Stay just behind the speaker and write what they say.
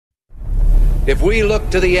if we look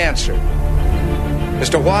to the answer as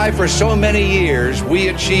to why for so many years we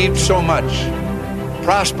achieved so much,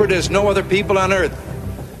 prospered as no other people on earth,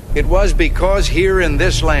 it was because here in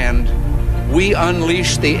this land we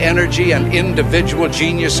unleashed the energy and individual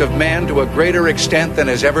genius of man to a greater extent than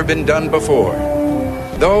has ever been done before.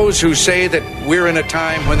 Those who say that we're in a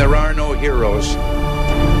time when there are no heroes,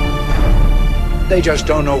 they just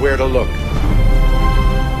don't know where to look.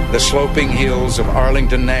 The sloping hills of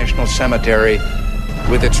Arlington National Cemetery,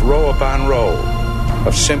 with its row upon row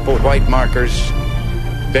of simple white markers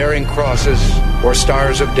bearing crosses or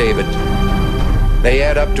stars of David, they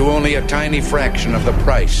add up to only a tiny fraction of the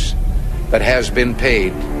price that has been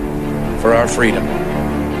paid for our freedom.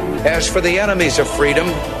 As for the enemies of freedom,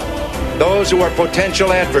 those who are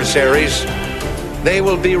potential adversaries, they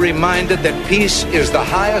will be reminded that peace is the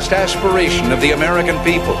highest aspiration of the American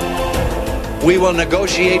people. We will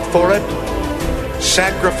negotiate for it,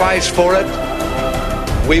 sacrifice for it.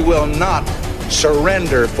 We will not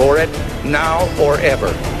surrender for it now or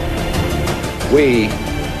ever. We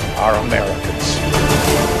are Americans.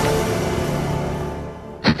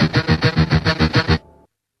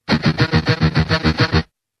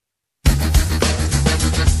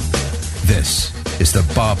 This is the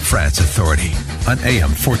Bob Frantz Authority on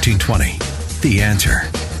AM 1420. The Answer.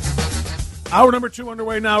 Hour number 2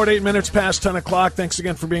 underway now at 8 minutes past 10 o'clock. Thanks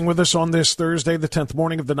again for being with us on this Thursday, the 10th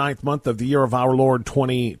morning of the 9th month of the year of our Lord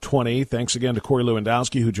 2020. Thanks again to Corey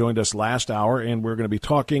Lewandowski, who joined us last hour, and we're going to be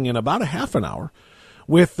talking in about a half an hour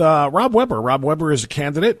with Rob Weber. Rob Weber is a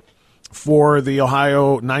candidate for the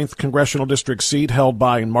Ohio 9th Congressional District seat held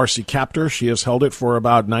by Marcy Kaptur. She has held it for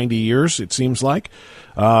about 90 years, it seems like.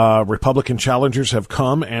 Republican challengers have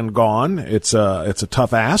come and gone. It's a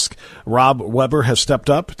tough ask. Rob Weber has stepped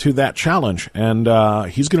up to that challenge, and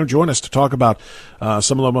he's going to join us to talk about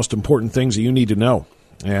some of the most important things that you need to know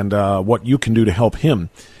and what you can do to help him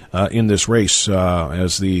in this race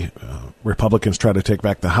as the Republicans try to take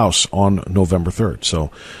back the House on November 3rd.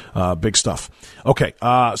 So big stuff. Okay,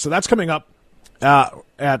 so that's coming up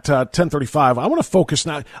at 10:35. I want to focus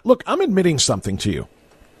now. Look, I'm admitting something to you.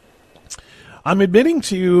 I'm admitting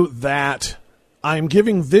to you that I'm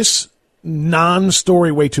giving this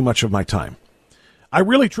non-story way too much of my time. I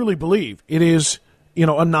really, truly believe it is,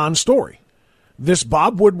 a non-story. This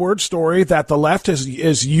Bob Woodward story that the left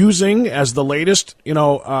is using as the latest,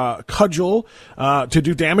 cudgel to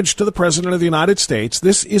do damage to the President of the United States,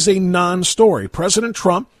 this is a non-story. President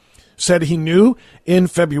Trump said he knew in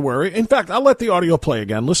February. In fact, I'll let the audio play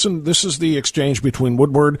again. Listen, this is the exchange between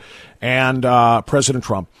Woodward and President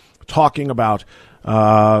Trump talking about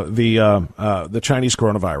the Chinese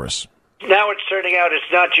coronavirus. Now it's turning out it's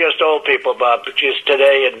not just old people, Bob. Just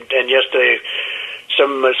today and yesterday,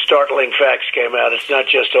 some startling facts came out. It's not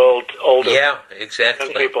just older. Yeah, exactly.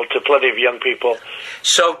 Young people, to plenty of young people.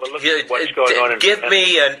 So what's going on give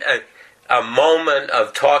me a moment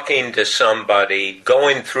of talking to somebody,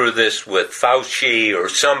 going through this with Fauci or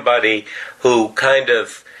somebody who kind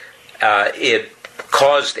of it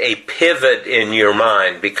caused a pivot in your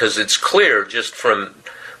mind, because it's clear just from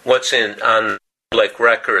what's on public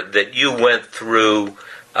record that you went through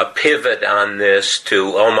a pivot on this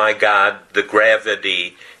to, oh my God, the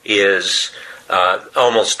gravity is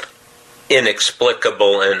almost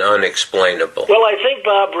inexplicable and unexplainable. Well, I think,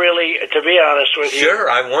 Bob, really, to be honest with you, sure,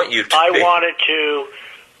 I want you to. I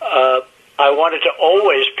wanted to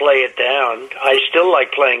always play it down. I still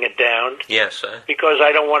like playing it down. Yes, because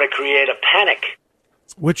I don't want to create a panic.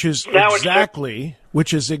 Which is exactly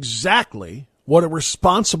what a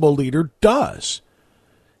responsible leader does.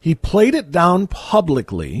 He played it down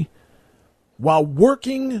publicly while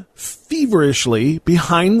working feverishly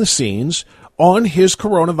behind the scenes on his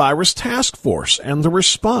coronavirus task force and the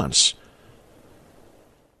response.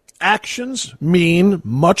 Actions mean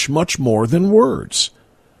much, much more than words.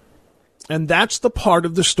 And that's the part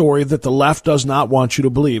of the story that the left does not want you to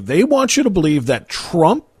believe. They want you to believe that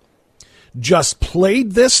Trump just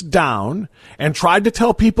played this down and tried to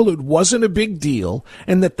tell people it wasn't a big deal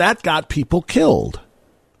and that got people killed.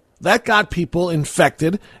 That got people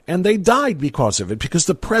infected, and they died because of it, because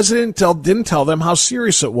the president didn't tell them how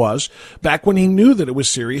serious it was back when he knew that it was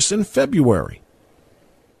serious in February.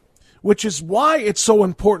 Which is why it's so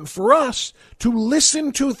important for us to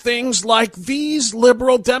listen to things like these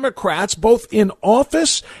liberal Democrats, both in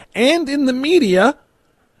office and in the media,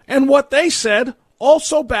 and what they said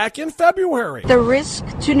also back in February. The risk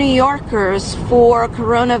to New Yorkers for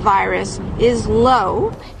coronavirus is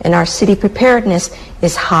low, and our city preparedness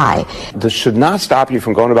is high. This should not stop you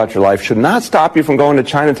from going about your life, should not stop you from going to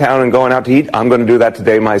Chinatown and going out to eat. I'm going to do that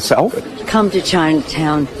today myself. Come to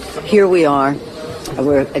Chinatown. Here we are.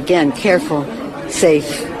 we're, again, careful,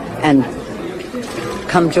 safe, and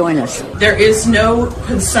come join us. There is no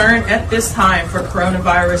concern at this time for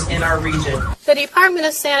coronavirus in our region. The Department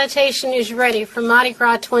of Sanitation is ready for Mardi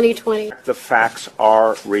Gras 2020. The facts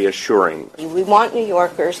are reassuring. We want New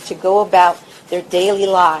Yorkers to go about their daily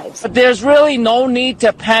lives. But there's really no need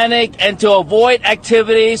to panic and to avoid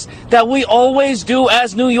activities that we always do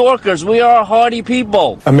as New Yorkers. We are a hardy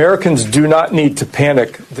people. Americans do not need to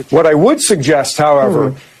panic. What I would suggest,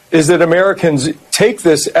 however, is that Americans take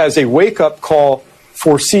this as a wake-up call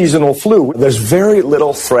for seasonal flu. There's very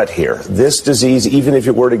little threat here. This disease, even if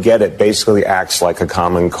you were to get it, basically acts like a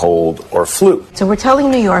common cold or flu. So we're telling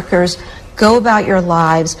New Yorkers, go about your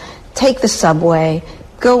lives, take the subway,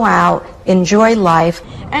 go out, enjoy life,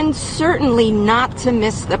 and certainly not to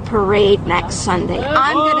miss the parade next Sunday.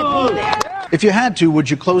 I'm going to be there. If you had to, would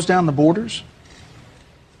you close down the borders?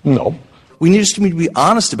 No. We need to be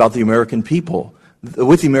honest about the American people,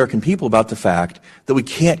 with the American people, about the fact that we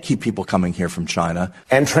can't keep people coming here from China.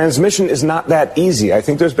 And transmission is not that easy. I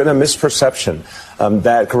think there's been a misperception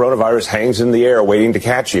that coronavirus hangs in the air waiting to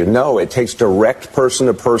catch you. No, it takes direct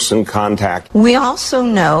person-to-person contact. We also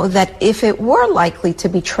know that if it were likely to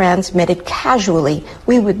be transmitted casually,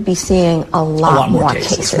 we would be seeing a lot more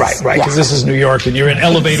cases. Right, because this is New York and you're in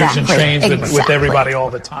elevators and trains with everybody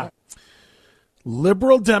all the time.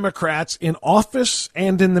 Liberal Democrats in office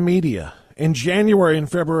and in the media in January and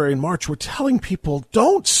February and March were telling people,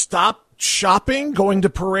 don't stop shopping, going to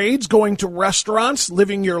parades, going to restaurants,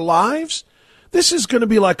 living your lives. This is going to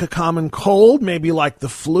be like a common cold, maybe like the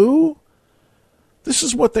flu. This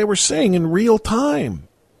is what they were saying in real time.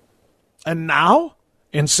 And now,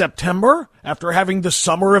 in September, after having the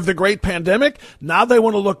summer of the great pandemic, now they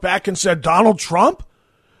want to look back and say Donald Trump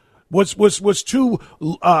was too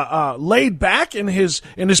laid back in his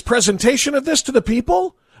presentation of this to the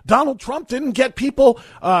people. Donald Trump didn't get people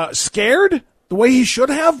scared the way he should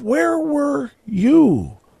have. Where were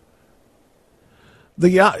you?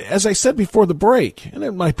 As I said before the break, and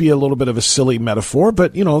it might be a little bit of a silly metaphor,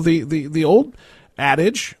 but you know the old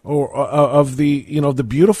adage of the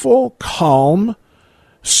beautiful, calm,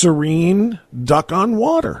 serene duck on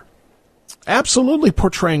water, absolutely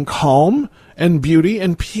portraying calm and beauty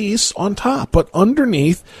and peace on top, but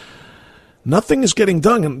underneath, nothing is getting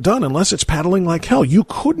done unless it's paddling like hell. You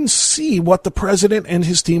couldn't see what the president and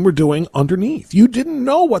his team were doing underneath. You didn't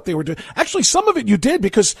know what they were doing. Actually, some of it you did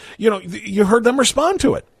because, you heard them respond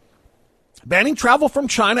to it. Banning travel from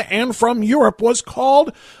China and from Europe was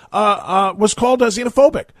called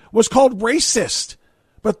xenophobic, was called racist.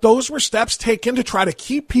 But those were steps taken to try to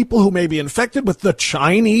keep people who may be infected with the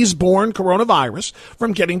Chinese-born coronavirus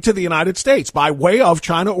from getting to the United States by way of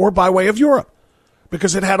China or by way of Europe,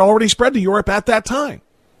 because it had already spread to Europe at that time.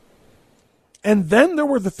 And then there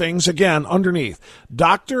were the things, again, underneath.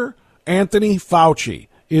 Dr. Anthony Fauci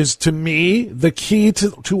is, to me, the key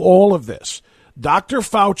to all of this. Dr.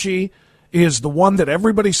 Fauci is the one that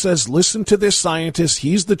everybody says, listen to this scientist.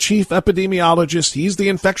 He's the chief epidemiologist. He's the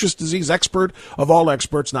infectious disease expert of all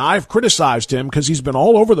experts. Now, I've criticized him because he's been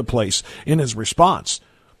all over the place in his response.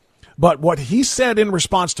 But what he said in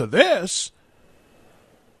response to this,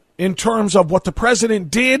 in terms of what the president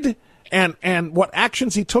did and what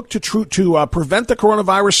actions he took to prevent the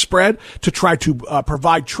coronavirus spread, to try to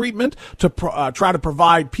provide treatment, to try to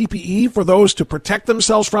provide PPE for those to protect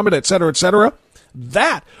themselves from it, et cetera,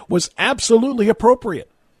 that was absolutely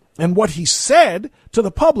appropriate. And what he said to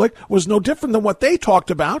the public was no different than what they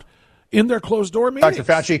talked about in their closed-door meetings.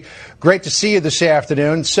 Dr. Fauci, great to see you this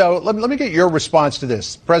afternoon. So let me get your response to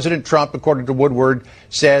this. President Trump, according to Woodward,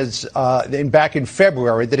 says back in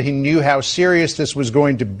February that he knew how serious this was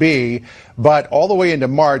going to be, but all the way into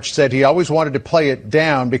March said he always wanted to play it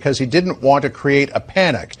down because he didn't want to create a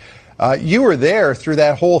panic. You were there through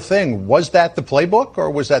that whole thing. Was that the playbook,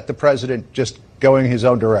 or was that the president just going his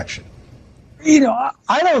own direction?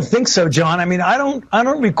 I don't think so, John. I mean, I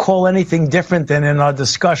don't recall anything different than in our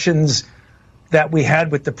discussions that we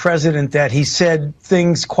had with the president, that he said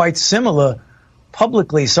things quite similar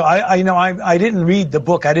publicly. So I didn't read the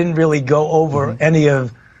book. I didn't really go over any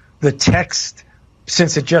of the text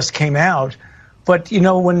since it just came out. But,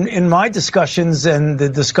 when in my discussions and the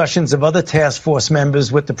discussions of other task force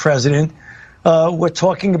members with the president, we're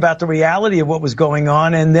talking about the reality of what was going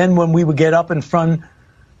on. And then when we would get up in front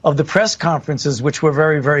of the press conferences, which were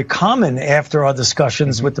very, very common after our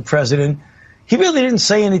discussions with the president, he really didn't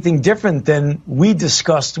say anything different than we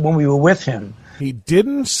discussed when we were with him. He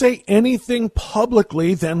didn't say anything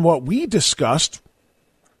publicly than what we discussed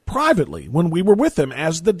privately when we were with him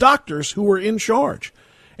as the doctors who were in charge.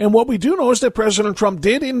 And what we do know is that President Trump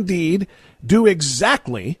did indeed do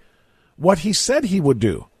exactly what he said he would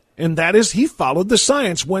do. And that is, he followed the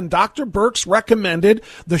science. When Dr. Birx recommended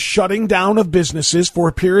the shutting down of businesses for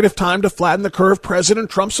a period of time to flatten the curve,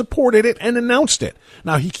 President Trump supported it and announced it.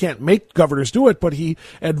 Now, he can't make governors do it, but he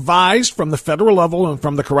advised from the federal level and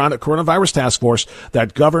from the coronavirus task force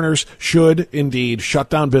that governors should indeed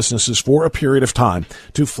shut down businesses for a period of time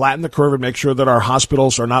to flatten the curve and make sure that our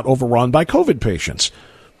hospitals are not overrun by COVID patients.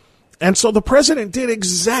 And so the president did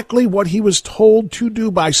exactly what he was told to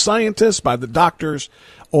do by scientists, by the doctors.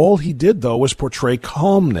 All he did, though, was portray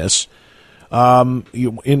calmness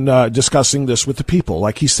in discussing this with the people.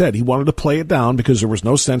 Like he said, he wanted to play it down because there was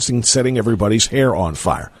no sense in setting everybody's hair on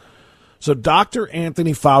fire. So Dr.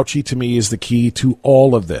 Anthony Fauci, to me, is the key to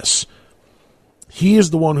all of this. He is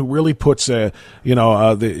the one who really puts douses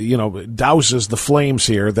the flames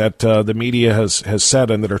here that the media has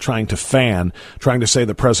said and that are trying to say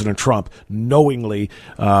that President Trump knowingly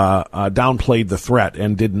downplayed the threat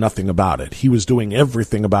and did nothing about it. He was doing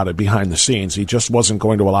everything about it behind the scenes. He just wasn't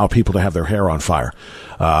going to allow people to have their hair on fire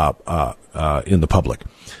in the public.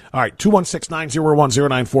 All right,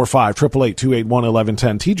 216-901-0945,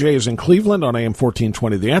 888-281-1110. TJ is in Cleveland on AM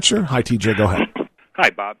 1420. The Answer. Hi, TJ. Go ahead. Hi,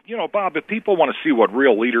 Bob. Bob, if people want to see what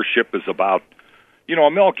real leadership is about, a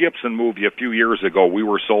Mel Gibson movie a few years ago, We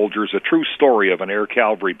Were Soldiers, a true story of an Air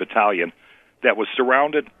Cavalry battalion that was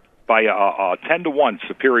surrounded by a 10-to-1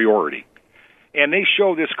 superiority. And they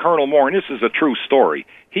show this Colonel Moore, and this is a true story.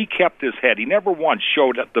 He kept his head. He never once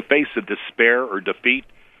showed the face of despair or defeat,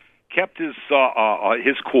 kept his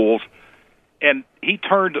cool, and he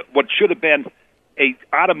turned what should have been an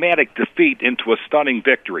automatic defeat into a stunning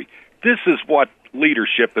victory. This is what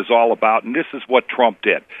leadership is all about, and this is what Trump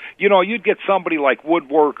did. You'd get somebody like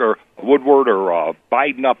Woodward or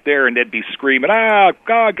Biden up there, and they'd be screaming,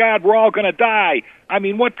 God, we're all going to die. I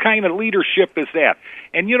mean, what kind of leadership is that?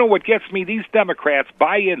 And what gets me? These Democrats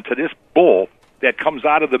buy into this bull that comes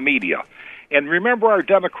out of the media. And remember our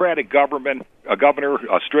Democratic Governor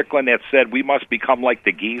Strickland that said we must become like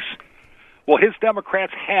the geese? Well, his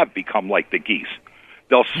Democrats have become like the geese.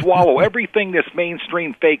 They'll swallow everything this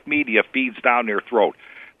mainstream fake media feeds down their throat.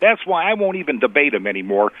 That's why I won't even debate them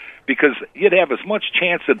anymore, because you'd have as much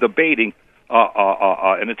chance of debating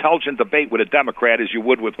an intelligent debate with a Democrat as you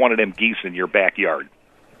would with one of them geese in your backyard.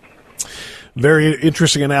 Very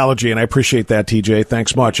interesting analogy, and I appreciate that, TJ.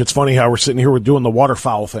 Thanks much. It's funny how we're sitting here, we're doing the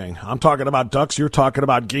waterfowl thing. I'm talking about ducks, you're talking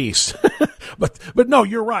about geese. But no,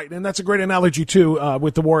 you're right, and that's a great analogy, too,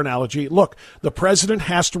 with the war analogy. Look, the president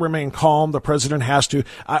has to remain calm. The president has to.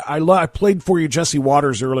 I played for you Jesse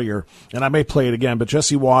Waters earlier, and I may play it again, but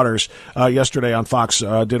Jesse Waters yesterday on Fox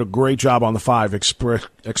did a great job on the 5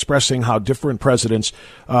 expressing how different presidents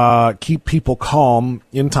keep people calm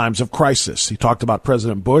in times of crisis. He talked about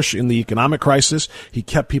President Bush in the economic crisis. He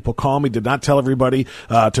kept people calm. He did not tell everybody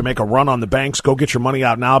to make a run on the banks. Go get your money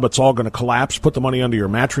out now, but it's all going to collapse. Put the money under your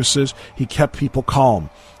mattresses. He kept people calm.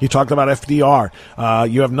 He talked about FDR.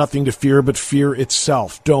 You have nothing to fear but fear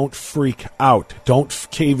itself. Don't freak out. Don't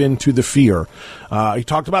cave into the fear. He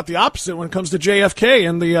talked about the opposite when it comes to JFK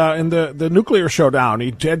and the nuclear showdown.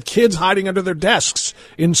 He had kids hiding under their desks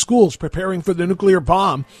in schools preparing for the nuclear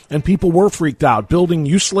bomb, and people were freaked out, building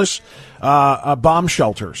useless bomb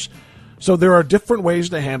shelters. So there are different ways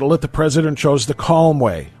to handle it. The president chose the calm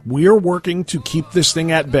way. We're working to keep this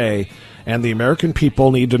thing at bay, and the American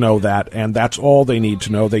people need to know that, and that's all they need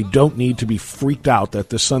to know. They don't need to be freaked out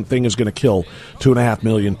that this thing is going to kill 2.5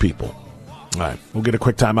 million people. All right, we'll get a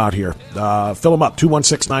quick time out here. Fill them up,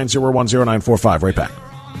 216-901-0945. Right back.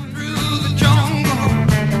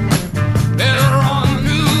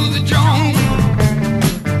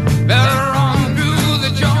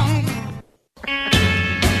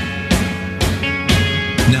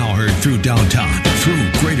 Through downtown,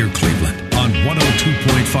 through greater Cleveland on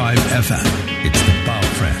 102.5 FM. It's the Bob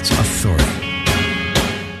Frantz Authority.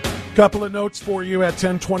 Couple of notes for you at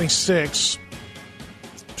 10:26.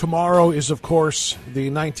 Tomorrow is, of course, the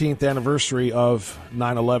 19th anniversary of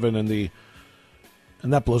 9/11,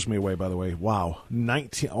 and that blows me away, by the way. Wow.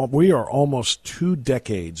 We are almost 2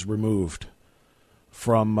 decades removed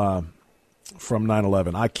from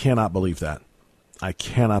 9/11. I cannot believe that. I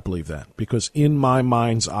cannot believe that, because in my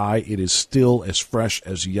mind's eye, it is still as fresh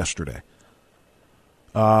as yesterday.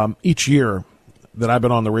 Each year that I've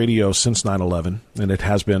been on the radio since 9/11, and it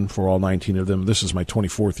has been for all 19 of them, this is my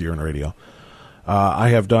 24th year in radio, I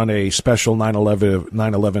have done a special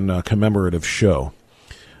 9/11 commemorative show.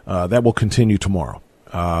 That will continue tomorrow.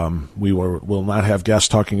 We will not have guests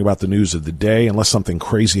talking about the news of the day unless something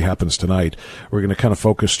crazy happens tonight. We're going to kind of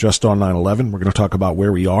focus just on 9/11. We're going to talk about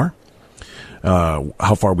where we are.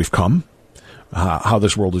 How far we've come, how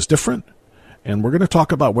this world is different, And we're going to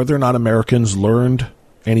talk about whether or not Americans learned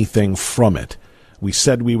anything from it. We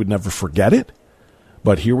said we would never forget it,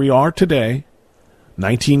 but here we are today,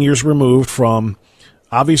 19 years removed from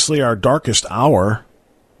obviously our darkest hour,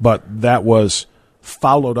 but that was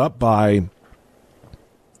followed up by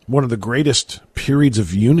one of the greatest periods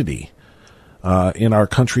of unity in our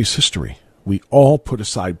country's history. We all put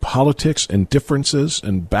aside politics and differences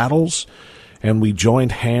and battles, and we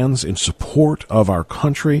joined hands in support of our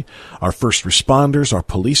country, our first responders, our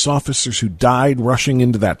police officers who died rushing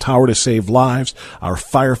into that tower to save lives, our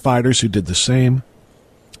firefighters who did the same.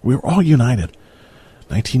 We were all united.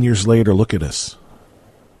 19 years later, look at us.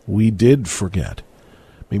 We did forget.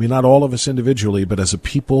 Maybe not all of us individually, but as a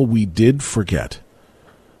people, we did forget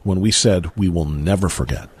when we said we will never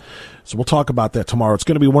forget. So we'll talk about that tomorrow. It's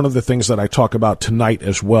going to be one of the things that I talk about tonight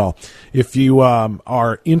as well. If you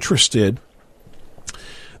are interested,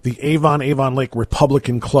 the Avon Lake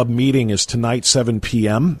Republican Club meeting is tonight, 7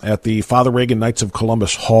 p.m. at the Father Reagan Knights of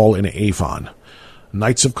Columbus Hall in Avon.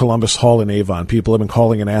 Knights of Columbus Hall in Avon. People have been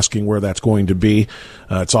calling and asking where that's going to be.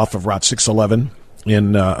 It's off of Route 611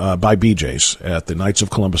 by BJ's at the Knights of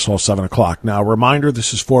Columbus Hall, 7 o'clock. Now, a reminder,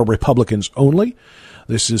 this is for Republicans only.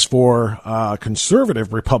 This is for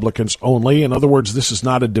conservative Republicans only. In other words, this is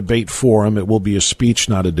not a debate forum. It will be a speech,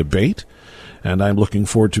 not a debate. And I'm looking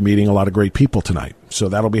forward to meeting a lot of great people tonight. So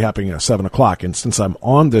that'll be happening at 7 o'clock. And since I'm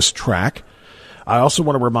on this track, I also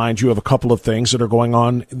want to remind you of a couple of things that are going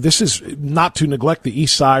on. This is not to neglect the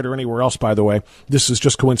East Side or anywhere else, by the way. This is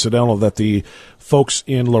just coincidental that the folks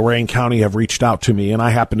in Lorain County have reached out to me, and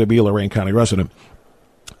I happen to be a Lorain County resident.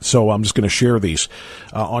 So I'm just going to share these.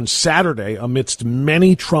 On Saturday, amidst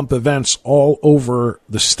many Trump events all over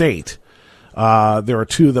the state, there are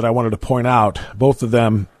two that I wanted to point out, both of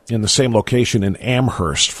them in the same location in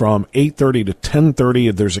Amherst. From 8:30 to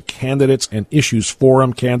 10:30, there's a candidates and issues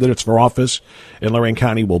forum. Candidates for office in Lorain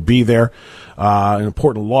County will be there. An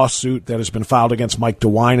important lawsuit that has been filed against Mike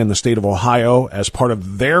DeWine in the state of Ohio as part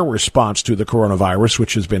of their response to the coronavirus,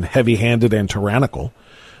 which has been heavy-handed and tyrannical.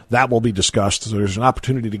 That will be discussed. So there's an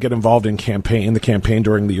opportunity to get involved in the campaign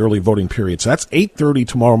during the early voting period. So that's 8:30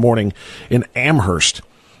 tomorrow morning in Amherst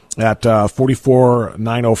at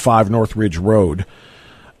 44905 North Ridge Road.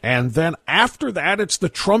 And then after that, it's the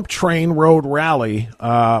Trump Train Road Rally,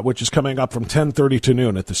 which is coming up from 10:30 to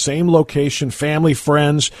noon at the same location. Family,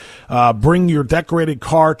 friends, bring your decorated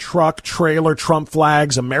car, truck, trailer, Trump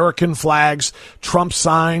flags, American flags, Trump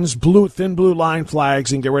signs, thin blue line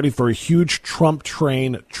flags, and get ready for a huge Trump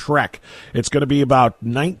train trek. It's going to be about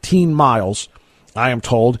 19 miles. I am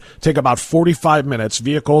told, take about 45 minutes.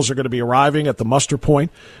 Vehicles are going to be arriving at the muster point,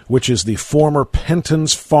 which is the former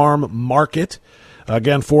Penton's Farm Market.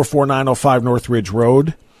 Again, 44905 North Ridge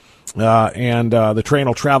Road. And the train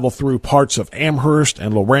will travel through parts of Amherst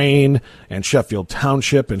and Lorain and Sheffield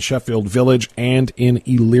Township and Sheffield Village and in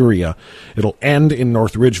Elyria. It'll end in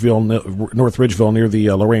North Ridgeville near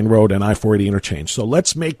the Lorain Road and I-480 interchange. So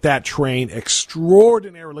let's make that train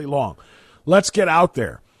extraordinarily long. Let's get out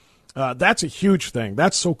there. That's a huge thing.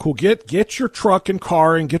 That's so cool. Get your truck and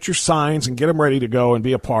car and get your signs and get them ready to go and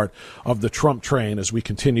be a part of the Trump train as we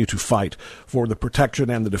continue to fight for the protection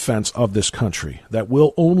and the defense of this country. That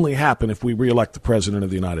will only happen if we reelect the president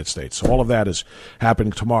of the United States. So all of that is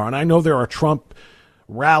happening tomorrow. And I know there are Trump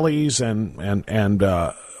rallies and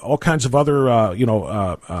all kinds of other,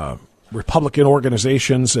 Republican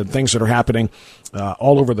organizations and things that are happening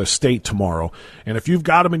all over the state tomorrow. And if you've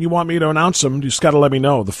got them and you want me to announce them, you just got to let me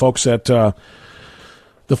know. The folks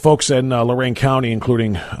in Lorain County,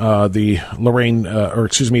 including the Lorain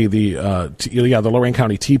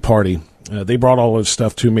County Tea Party, they brought all of this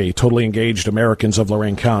stuff to me. Totally Engaged Americans of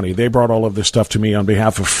Lorain County. They brought all of this stuff to me on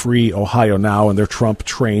behalf of Free Ohio Now and their Trump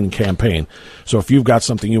Train campaign. So if you've got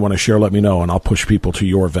something you want to share, let me know, and I'll push people to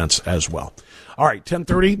your events as well. All right,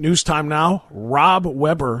 10:30, news time now. Rob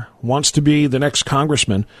Weber wants to be the next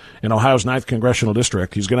congressman in Ohio's 9th Congressional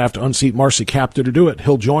District. He's going to have to unseat Marcy Kaptur to do it.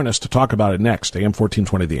 He'll join us to talk about it next. AM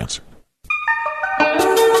 1420, The Answer.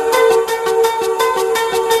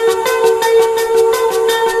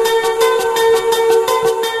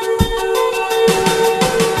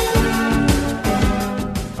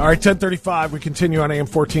 All right, 10:35, we continue on AM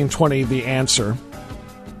 1420, The Answer.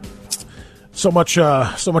 So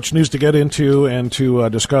much news to get into and to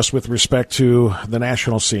discuss with respect to the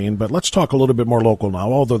national scene. But let's talk a little bit more local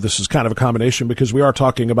now, although this is kind of a combination because we are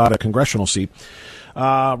talking about a congressional seat.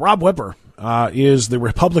 Rob Weber is the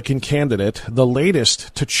Republican candidate, the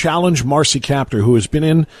latest to challenge Marcy Kaptur, who has been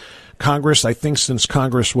in Congress, I think, since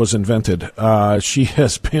Congress was invented. She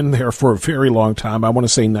has been there for a very long time. I want to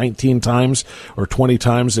say 19 times or 20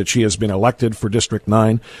 times that she has been elected for District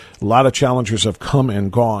 9. A lot of challengers have come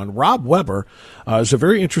and gone. Rob Weber is a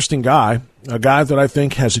very interesting guy, a guy that I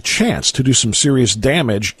think has a chance to do some serious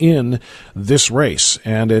damage in this race.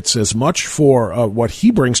 And it's as much for what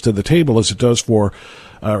he brings to the table as it does for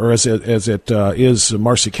as it is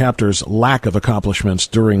Marcy Kaptur's lack of accomplishments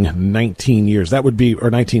during 19 years. That would be,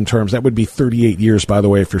 or 19 terms. That would be 38 years, by the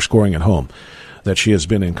way, if you're scoring at home, that she has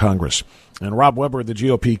been in Congress. And Rob Weber, the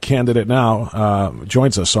GOP candidate now,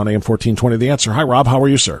 joins us on AM 1420 The Answer. Hi, Rob. How are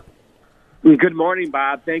you, sir? Good morning,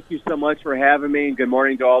 Bob. Thank you so much for having me, and good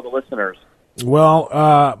morning to all the listeners. Well,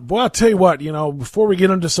 I'll tell you what, before we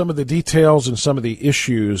get into some of the details and some of the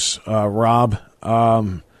issues, Rob,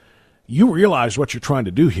 you realize what you're trying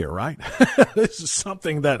to do here, right? This is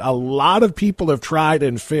something that a lot of people have tried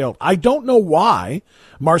and failed. I don't know why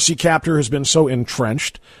Marcy Kaptur has been so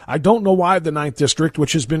entrenched. I don't know why the 9th District,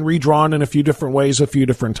 which has been redrawn in a few different ways a few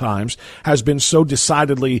different times, has been so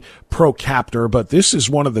decidedly pro-Kaptur. But this is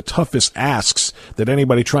one of the toughest asks that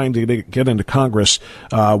anybody trying to get into Congress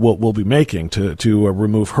will be making to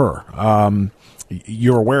remove her.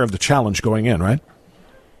 You're aware of the challenge going in, right?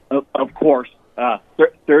 Of course.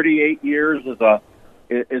 38 years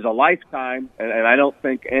is a lifetime, and I don't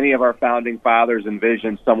think any of our founding fathers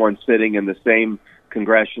envisioned someone sitting in the same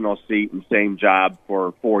congressional seat and same job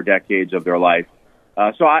for 4 decades of their life.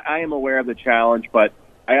 So I am aware of the challenge, but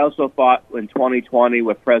I also thought in 2020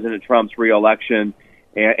 with President Trump's reelection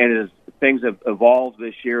and as things have evolved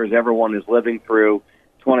this year, as everyone is living through,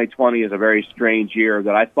 2020 is a very strange year,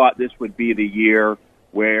 that I thought this would be the year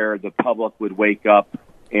where the public would wake up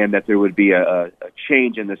and that there would be a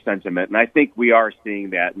change in the sentiment. And I think we are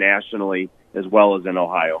seeing that nationally as well as in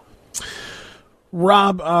Ohio.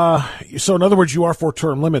 Rob, so in other words, you are for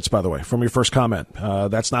term limits, by the way, from your first comment.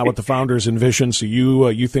 That's not what the founders envisioned, so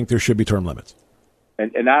you think there should be term limits.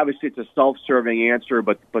 And obviously it's a self-serving answer,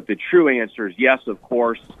 but the true answer is yes, of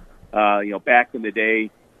course. Back in the day,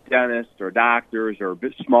 dentists or doctors or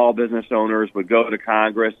small business owners would go to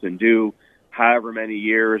Congress and do however many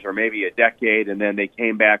years or maybe a decade, and then they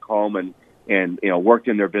came back home and worked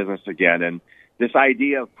in their business again. And this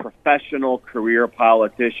idea of professional career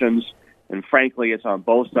politicians, and frankly, it's on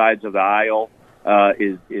both sides of the aisle,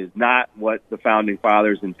 is not what the founding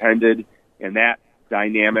fathers intended, and that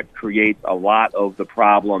dynamic creates a lot of the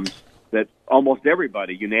problems that almost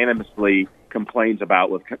everybody unanimously complains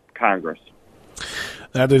about with Congress.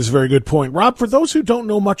 That is a very good point. Rob, for those who don't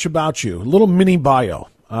know much about you, a little mini bio.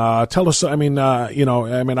 Tell us, I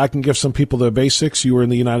can give some people the basics. You were in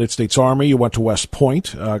the United States Army. You went to West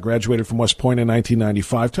Point, graduated from West Point in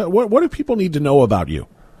 1995. What do people need to know about you?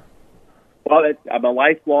 Well, I'm a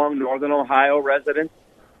lifelong Northern Ohio resident,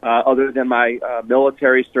 other than my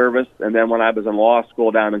military service, and then when I was in law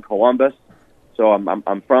school down in Columbus. So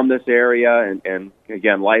I'm from this area, and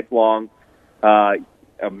again, lifelong.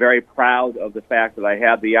 I'm very proud of the fact that I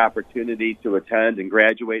had the opportunity to attend and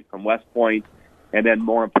graduate from West Point, and then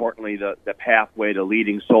more importantly, the pathway to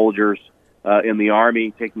leading soldiers in the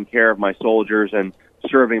Army, taking care of my soldiers and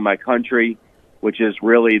serving my country, which is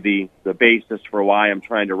really the basis for why I'm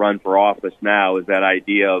trying to run for office now, is that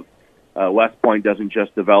idea of West Point doesn't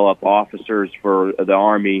just develop officers for the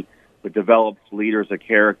Army, but develops leaders of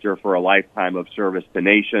character for a lifetime of service to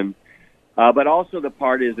nation. But also the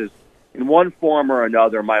part is in one form or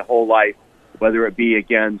another, my whole life, whether it be,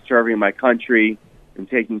 again, serving my country and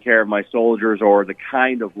taking care of my soldiers, or the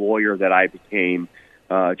kind of lawyer that I became,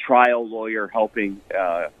 trial lawyer, helping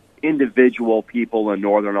individual people in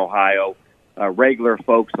Northern Ohio, regular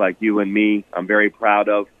folks like you and me, I'm very proud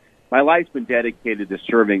of. My life's been dedicated to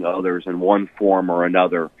serving others in one form or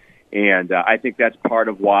another, and I think that's part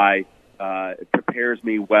of why it prepares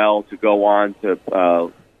me well to go on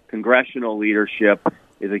to congressional leadership,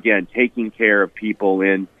 is, again, taking care of people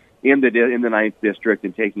in the 9th District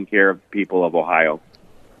and taking care of people of Ohio.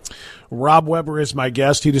 Rob Weber is my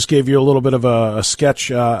guest. He just gave you a little bit of a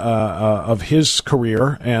sketch of his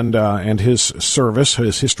career and his service,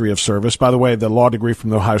 his history of service. By the way, the law degree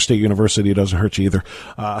from the Ohio State University doesn't hurt you either.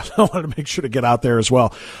 I wanted to make sure to get out there as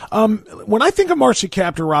well. When I think of Marcy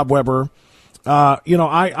Kaptur, Rob Weber,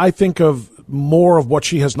 I think of more of what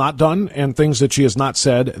she has not done and things that she has not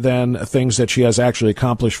said than things that she has actually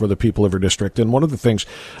accomplished for the people of her district. And one of the things,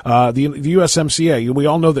 the USMCA, we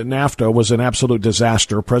all know that NAFTA was an absolute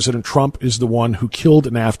disaster. President Trump is the one who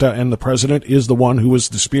killed NAFTA, and the president is the one who was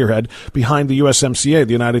the spearhead behind the USMCA,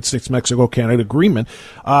 the United States-Mexico-Canada Agreement,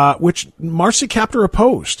 which Marcy Kaptur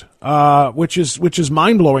opposed. which is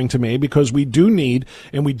mind-blowing to me, because we do need,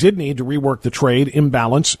 and we did need, to rework the trade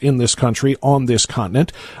imbalance in this country, on this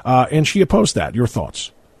continent, and she opposed that. Your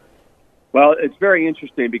thoughts? Well, it's very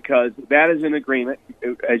interesting because that is an agreement,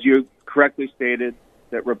 as you correctly stated,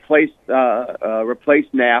 that replaced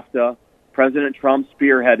NAFTA. President Trump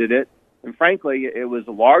spearheaded it, and frankly, it was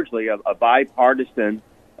largely a bipartisan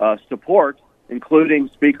support, including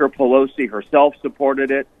Speaker Pelosi herself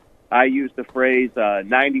supported it. I used the phrase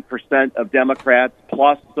 90% of Democrats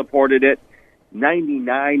plus supported it.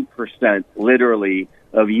 99% literally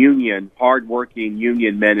of hardworking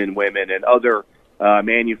union men and women and other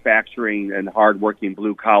manufacturing and hardworking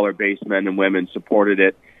blue-collar-based men and women supported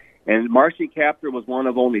it. And Marcy Kaptur was one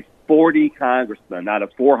of only 40 congressmen out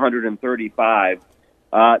of 435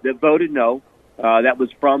 that voted no. That was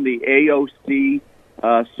from the AOC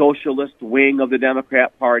socialist wing of the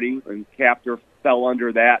Democrat Party, and Kaptur fell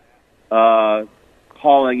under that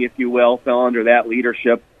calling, if you will, fell under that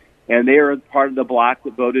leadership. And they are part of the bloc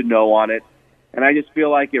that voted no on it. And I just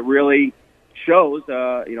feel like it really shows,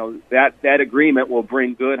 that agreement will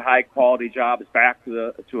bring good, high-quality jobs back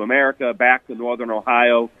to America, back to Northern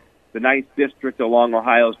Ohio. The 9th District along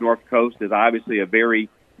Ohio's North Coast is obviously a very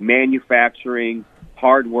manufacturing,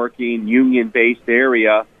 hardworking, union-based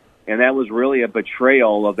area, and that was really a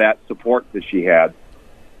betrayal of that support that she had.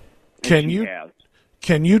 Can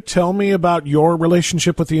you tell me about your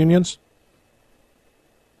relationship with the unions?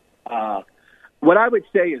 What I would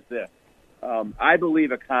say is this. I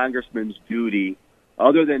believe a congressman's duty,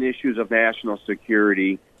 other than issues of national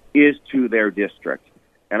security, is to their district.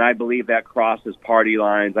 And I believe that crosses party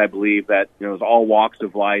lines. I believe that it's all walks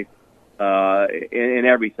of life and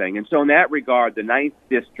everything. And so in that regard, the 9th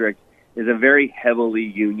District is a very heavily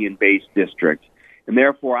union-based district. And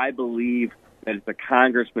therefore, I believe that it's a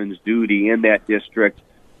congressman's duty in that district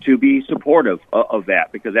to be supportive of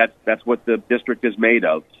that, because that's what the district is made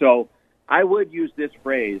of. So I would use this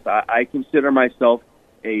phrase. I consider myself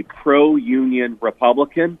a pro-union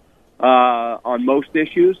Republican on most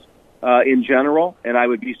issues in general, and I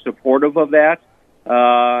would be supportive of that,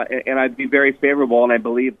 and I'd be very favorable, and I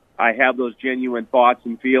believe I have those genuine thoughts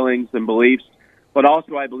and feelings and beliefs, but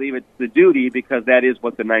also I believe it's the duty because that is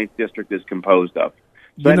what the 9th District is composed of.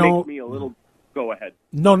 So that makes me a little... Go ahead.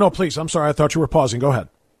 No, please. I'm sorry. I thought you were pausing. Go ahead.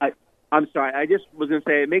 I'm sorry. I just was going to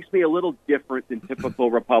say it makes me a little different than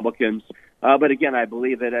typical Republicans. But again, I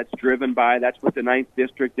believe that that's driven by, that's what the 9th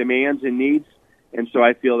District demands and needs. And so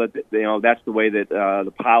I feel that, that's the way that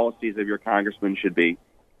the policies of your congressman should be.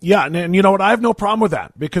 Yeah, and you know what? I have no problem with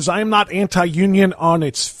that because I am not anti-union on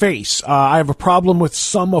its face. I have a problem with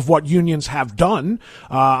some of what unions have done.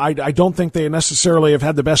 I don't think they necessarily have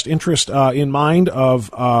had the best interest in mind of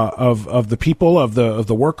the people, of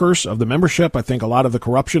the workers, of the membership. I think a lot of the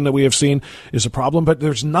corruption that we have seen is a problem. But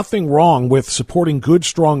there's nothing wrong with supporting good,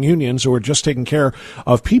 strong unions who are just taking care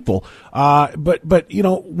of people. But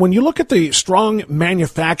when you look at the strong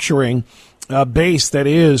manufacturing base that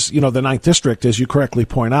is, the 9th District, as you correctly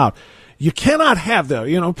point out, you cannot have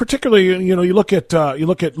particularly, you look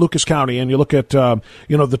at Lucas County and you look at,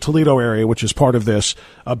 the Toledo area, which is part of this,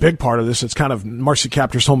 a big part of this. It's kind of Marcy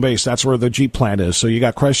Kaptur's home base. That's where the Jeep plant is. So you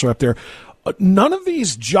got Chrysler up there. None of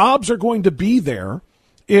these jobs are going to be there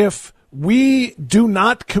if we do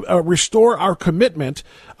not restore our commitment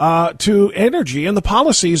to energy and the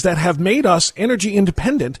policies that have made us energy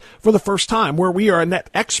independent for the first time, where we are a net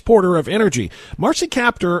exporter of energy. Marcy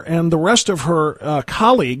Kaptur and the rest of her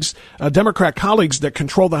colleagues, Democrat colleagues that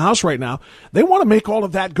control the House right now, they want to make all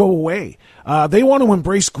of that go away. They want to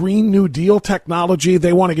embrace Green New Deal technology.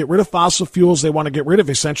 They want to get rid of fossil fuels. They want to get rid of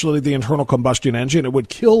essentially the internal combustion engine. It would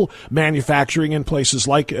kill manufacturing in places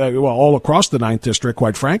like, all across the 9th District,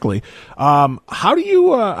 quite frankly. How do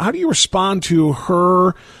you respond to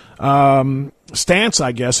her stance,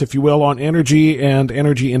 I guess, if you will, on energy and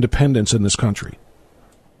energy independence in this country?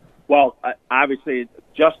 Well, obviously,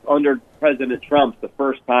 just under President Trump, the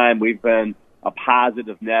first time we've been a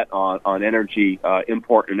positive net on energy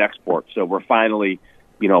import and export. So we're finally,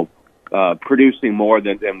 producing more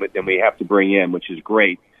than we have to bring in, which is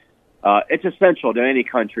great. It's essential to any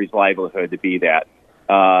country's livelihood to be that.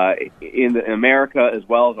 In America, as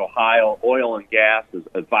well as Ohio, oil and gas is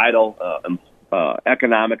a vital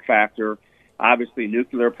economic factor. Obviously,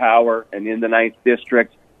 nuclear power, and in the 9th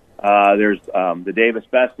District, there's the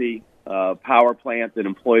Davis-Besse power plant that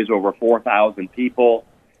employs over 4,000 people,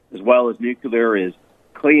 as well as nuclear is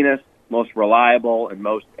cleanest, most reliable, and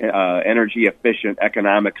most energy-efficient,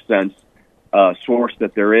 economic sense source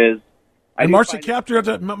that there is. And Marcy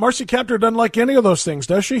Kaptur doesn't like any of those things,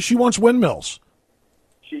 does she? She wants windmills.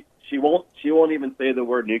 She won't even say the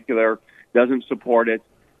word nuclear, doesn't support it.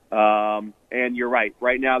 And you're right.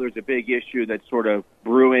 Right now, there's a big issue that's sort of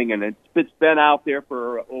brewing, and it's been out there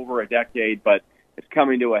for over a decade, but it's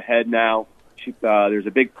coming to a head now. There's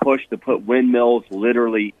a big push to put windmills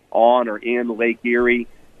literally on or in Lake Erie.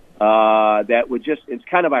 That would it's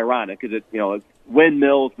kind of ironic because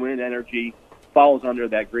windmills, wind energy falls under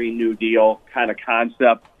that Green New Deal kind of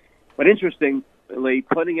concept. But interestingly,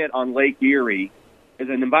 putting it on Lake Erie is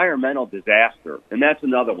an environmental disaster, and that's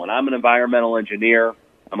another one. I'm an environmental engineer.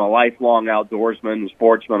 I'm a lifelong outdoorsman and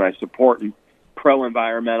sportsman. I support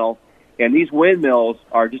pro-environmental, and these windmills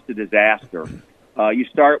are just a disaster. You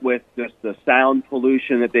start with just the sound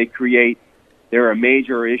pollution that they create. They're a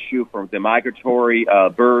major issue for the migratory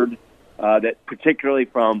bird, that particularly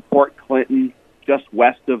from Port Clinton, just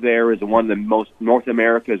west of there, is one of the North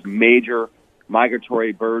America's major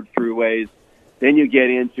migratory bird throughways. Then you get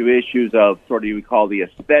into issues of you would call the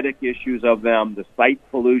aesthetic issues of them, the site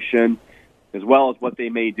pollution, as well as what they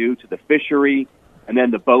may do to the fishery, and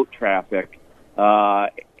then the boat traffic.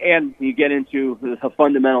 And you get into the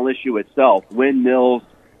fundamental issue itself. Windmills,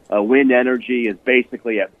 wind energy is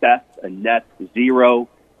basically at best a net zero.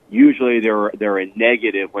 Usually they're a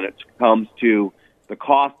negative when it comes to the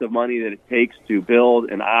cost of money that it takes to build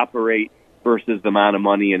and operate versus the amount of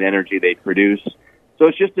money and energy they produce. So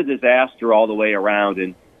it's just a disaster all the way around.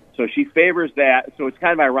 And so she favors that. So it's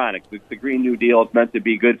kind of ironic. The Green New Deal is meant to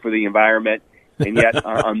be good for the environment, and yet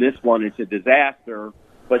on this one it's a disaster,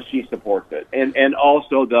 but she supports it. And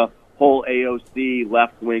also the whole AOC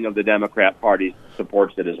left wing of the Democrat Party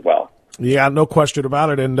supports it as well. Yeah, no question about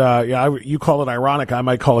it. And you call it ironic. I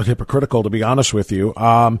might call it hypocritical, to be honest with you.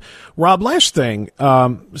 Rob, last thing,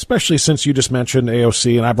 especially since you just mentioned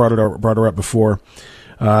AOC, and I brought her up before,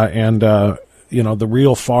 the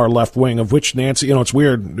real far left wing, of which Nancy, it's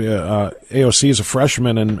weird. AOC is a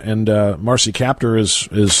freshman, and Marcy Kaptur is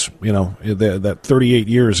that 38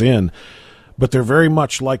 years in, but they're very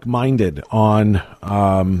much like-minded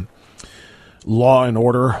on law and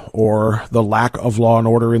order, or the lack of law and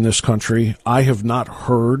order in this country. I have not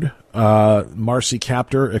heard Marcy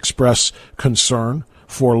Kaptur express concern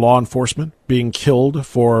for law enforcement being killed,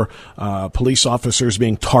 for police officers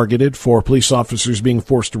being targeted, for police officers being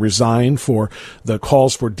forced to resign, for the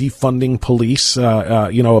calls for defunding police,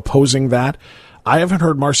 opposing that. I haven't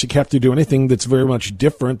heard Marcy Kaptur do anything that's very much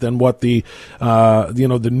different than what the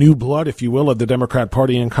new blood, if you will, of the Democrat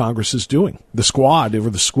Party in Congress is doing. The squad, or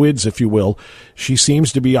the squids, if you will. She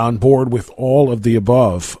seems to be on board with all of the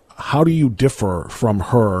above. How do you differ from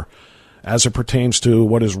her as it pertains to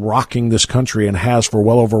what is rocking this country and has for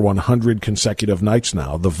well over 100 consecutive nights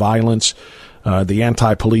now, the violence, the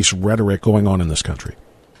anti-police rhetoric going on in this country?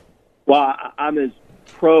 Well, I'm as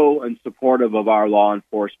pro and supportive of our law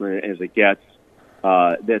enforcement as it gets.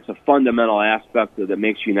 That's a fundamental aspect that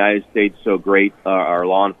makes the United States so great, our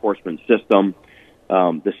law enforcement system.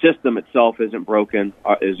 The system itself isn't broken.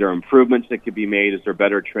 Is there improvements that could be made? Is there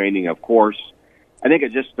better training? Of course. I think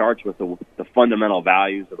it just starts with the fundamental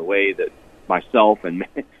values of the way that myself and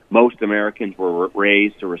most Americans were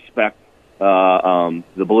raised to respect the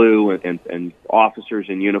blue and officers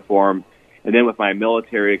in uniform. And then with my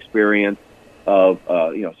military experience of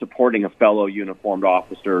supporting a fellow uniformed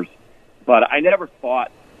officers. But I never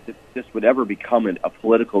thought that this would ever become a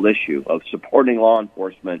political issue of supporting law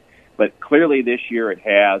enforcement. But clearly this year it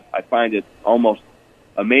has. I find it almost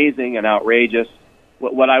amazing and outrageous.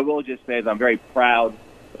 What I will just say is I'm very proud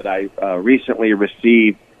that I recently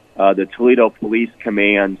received the Toledo Police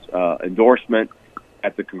Command's endorsement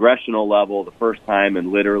at the congressional level, the first time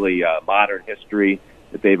in literally modern history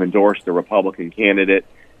that they've endorsed a Republican candidate.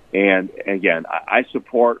 And again, I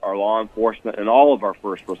support our law enforcement and all of our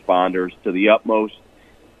first responders to the utmost.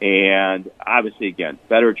 And obviously, again,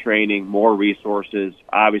 better training, more resources,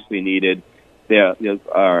 obviously needed.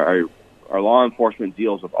 Our law enforcement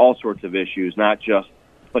deals with all sorts of issues, not just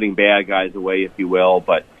putting bad guys away, if you will,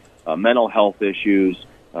 but mental health issues,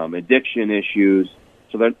 addiction issues.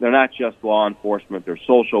 So they're not just law enforcement; they're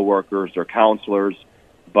social workers, they're counselors,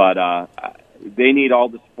 but they need all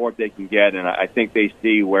the support they can get, and I think they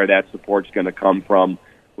see where that support's going to come from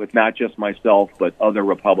with not just myself, but other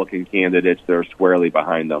Republican candidates that are squarely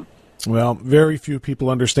behind them. Well, very few people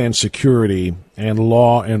understand security and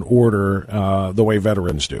law and order the way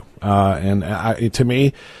veterans do. To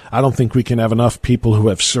me, I don't think we can have enough people who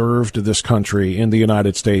have served this country in the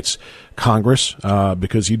United States Congress,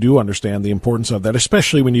 because you do understand the importance of that,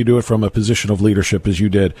 especially when you do it from a position of leadership as you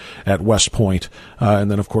did at West Point, and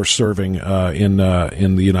then, of course, serving in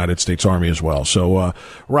the United States Army as well. So,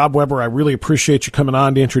 Rob Weber, I really appreciate you coming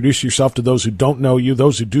on to introduce yourself to those who don't know you.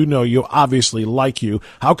 Those who do know you obviously like you.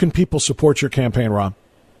 How can people support your campaign, Rob?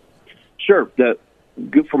 Sure. The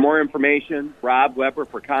For more information,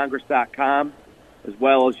 RobWeberForCongress.com, as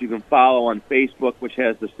well as you can follow on Facebook, which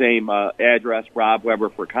has the same address, Rob Weber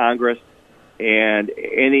for Congress. And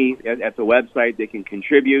at the website, they can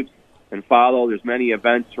contribute and follow. There's many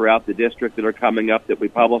events throughout the district that are coming up that we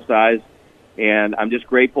publicize. And I'm just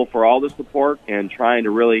grateful for all the support and trying to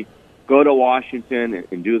really go to Washington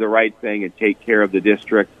and do the right thing and take care of the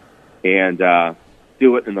district and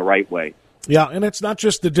do it in the right way. Yeah, and it's not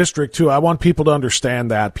just the district, too. I want people to understand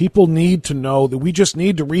that. People need to know that we just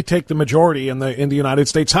need to retake the majority in the United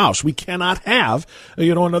States House. We cannot have,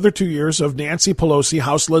 another 2 years of Nancy Pelosi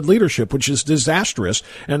House-led leadership, which is disastrous,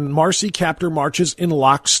 and Marcy Kaptur marches in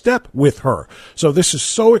lockstep with her. So this is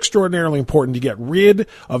so extraordinarily important to get rid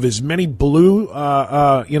of as many blue,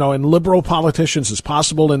 and liberal politicians as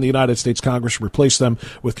possible in the United States Congress, replace them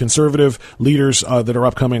with conservative leaders that are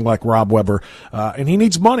upcoming like Rob Weber. And he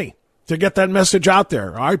needs money to get that message out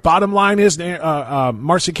there. All right. Bottom line is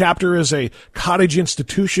Marcy Kaptur is a cottage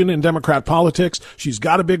institution in Democrat politics. She's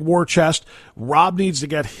got a big war chest. Rob needs to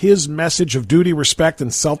get his message of duty, respect,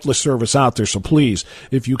 and selfless service out there. So please,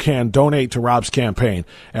 if you can, donate to Rob's campaign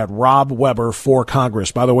at Rob Weber for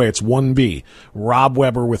Congress. By the way, it's 1B. Rob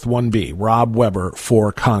Weber with 1B.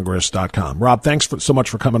 RobWeberForCongress.com. Rob, thanks so much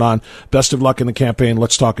for coming on. Best of luck in the campaign.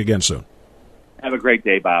 Let's talk again soon. Have a great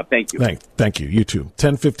day, Bob. Thank you. Thank you. You too.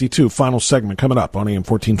 10:52, final segment coming up on AM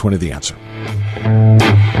 1420, The Answer.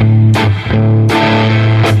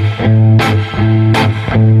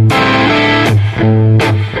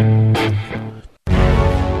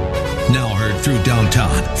 Now heard through downtown,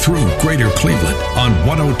 through Greater Cleveland on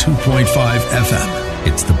 102.5 FM.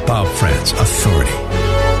 It's the Bob Frantz Authority.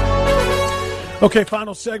 Okay,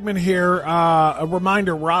 final segment here. A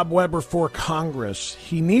reminder, Rob Weber for Congress.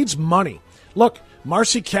 He needs money. Look,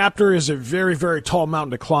 Marcy Kaptur is a very, very tall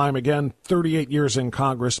mountain to climb. Again, 38 years in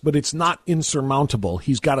Congress, but it's not insurmountable.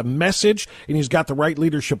 He's got a message, and he's got the right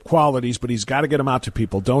leadership qualities, but he's got to get them out to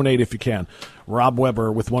people. Donate if you can. Rob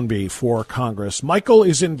Weber with 1B for Congress. Michael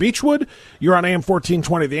is in Beechwood. You're on AM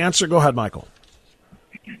 1420. The Answer. Go ahead, Michael.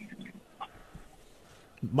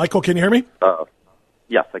 Michael, can you hear me?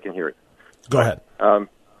 Yes, I can hear it. Go ahead.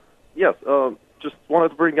 Yes, just wanted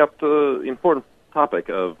to bring up the important topic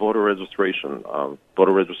of voter registration.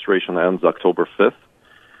 Voter registration ends October 5th.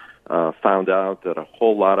 Found out that a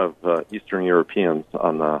whole lot of Eastern Europeans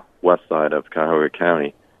on the west side of Cuyahoga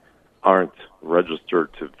County aren't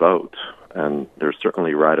registered to vote, and there's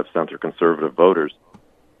certainly right-of-center conservative voters.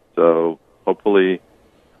 So hopefully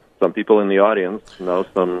some people in the audience know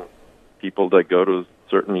some people that go to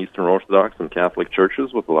certain Eastern Orthodox and Catholic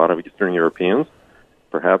churches with a lot of Eastern Europeans.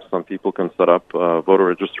 Perhaps some people can set up voter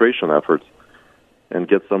registration efforts and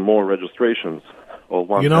get some more registrations.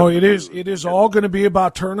 It is all going to be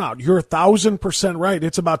about turnout. You're 1,000% right.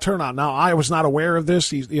 It's about turnout. Now, I was not aware of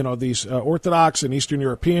this. These Orthodox and Eastern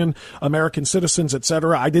European American citizens, et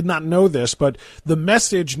cetera. I did not know this, but the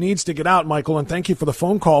message needs to get out, Michael, and thank you for the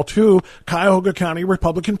phone call to Cuyahoga County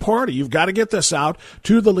Republican Party. You've got to get this out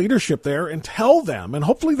to the leadership there and tell them, and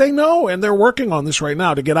hopefully they know, and they're working on this right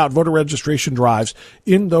now to get out voter registration drives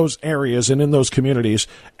in those areas and in those communities,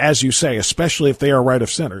 as you say, especially if they are right of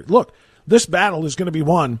center. Look, this battle is going to be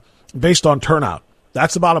won based on turnout.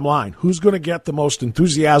 That's the bottom line. Who's going to get the most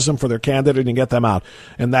enthusiasm for their candidate and get them out?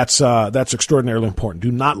 And that's extraordinarily important.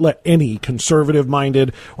 Do not let any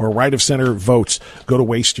conservative-minded or right-of-center votes go to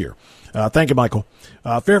waste here. Thank you, Michael.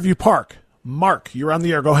 Fairview Park. Mark, you're on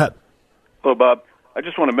the air. Go ahead. Hello, Bob. I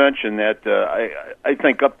just want to mention that I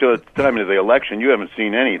think up to the time of the election, you haven't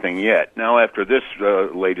seen anything yet. Now, after this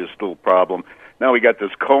latest little problem, now we got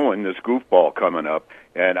this Cohen, this goofball coming up.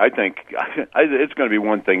 And I think it's going to be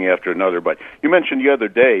one thing after another. But you mentioned the other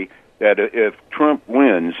day that if Trump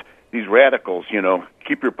wins, these radicals,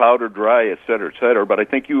 keep your powder dry, et cetera, et cetera. But I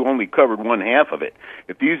think you only covered one half of it.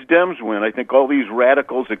 If these Dems win, I think all these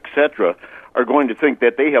radicals, et cetera, are going to think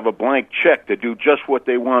that they have a blank check to do just what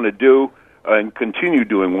they want to do and continue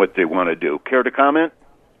doing what they want to do. Care to comment?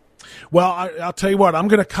 Well, I'll tell you what, I'm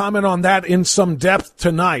going to comment on that in some depth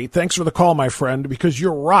tonight. Thanks for the call, my friend, because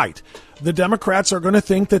you're right. The Democrats are going to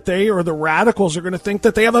think that the radicals are going to think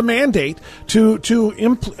that they have a mandate to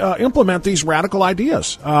implement these radical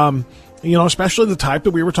ideas. Especially the type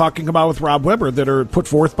that we were talking about with Rob Weber that are put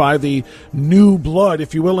forth by the new blood,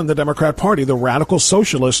 if you will, in the Democrat Party, the radical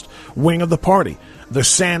socialist wing of the party. The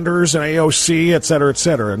Sanders and AOC, et cetera, et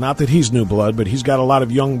cetera. Not that he's new blood, but he's got a lot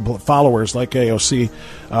of young followers like AOC,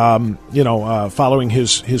 following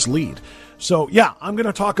his lead. So, yeah, I'm going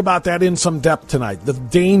to talk about that in some depth tonight. The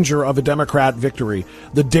danger of a Democrat victory,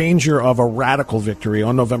 the danger of a radical victory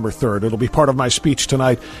on November 3rd. It'll be part of my speech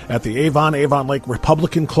tonight at the Avon Lake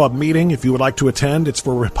Republican Club meeting. If you would like to attend, it's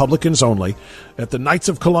for Republicans only, at the Knights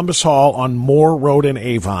of Columbus Hall on Moore Road in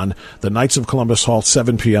Avon. The Knights of Columbus Hall,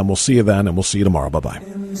 7 p.m. We'll see you then, and we'll see you tomorrow. Bye-bye.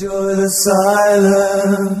 Enjoy the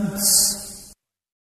silence.